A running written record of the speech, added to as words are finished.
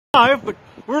live, but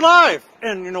we're live,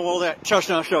 and you know, all that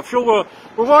chestnut stuff. So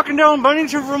we're walking down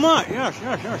Bennington, Vermont. Yes.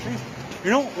 You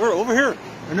know, we're over here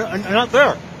and not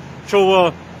there. So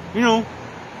you know,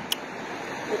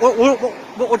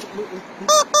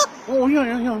 oh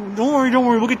yeah. Don't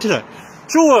worry. We'll get to that.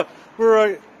 So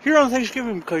we're here on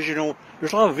Thanksgiving because you know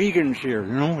there's a lot of vegans here.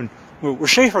 You know, and we're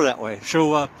safer that way.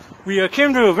 So we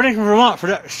came to Bennington, Vermont for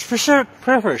that specific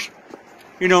purpose.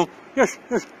 You know, yes.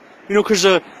 You know, because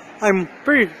I'm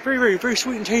very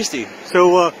sweet and tasty.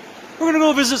 So we're gonna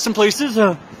go visit some places,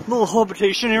 little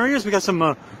habitation areas. We got some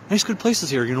nice good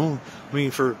places here, you know. I mean,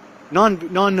 for non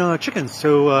chickens,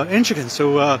 so and chickens.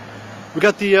 So we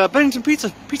got the Bennington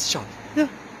pizza shop. Yeah,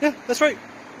 that's right.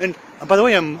 And by the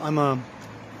way, I'm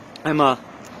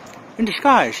in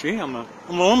disguise. See, I'm a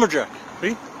lumberjack.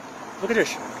 See, look at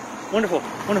this. Wonderful,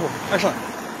 excellent.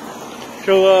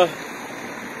 So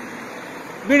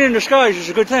being in disguise is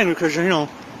a good thing because you know.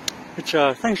 It's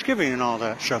Thanksgiving and all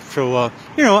that stuff, so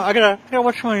you know I gotta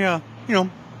watch my you know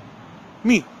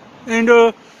me, and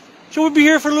so we'll be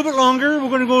here for a little bit longer. We're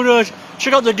gonna go to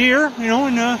check out the deer, you know,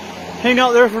 and hang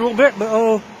out there for a little bit.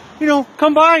 But you know,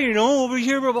 come by, you know, we'll be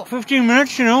here for about 15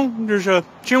 minutes. You know, there's a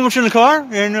sandwich in the car,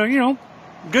 and you know,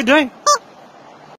 good day.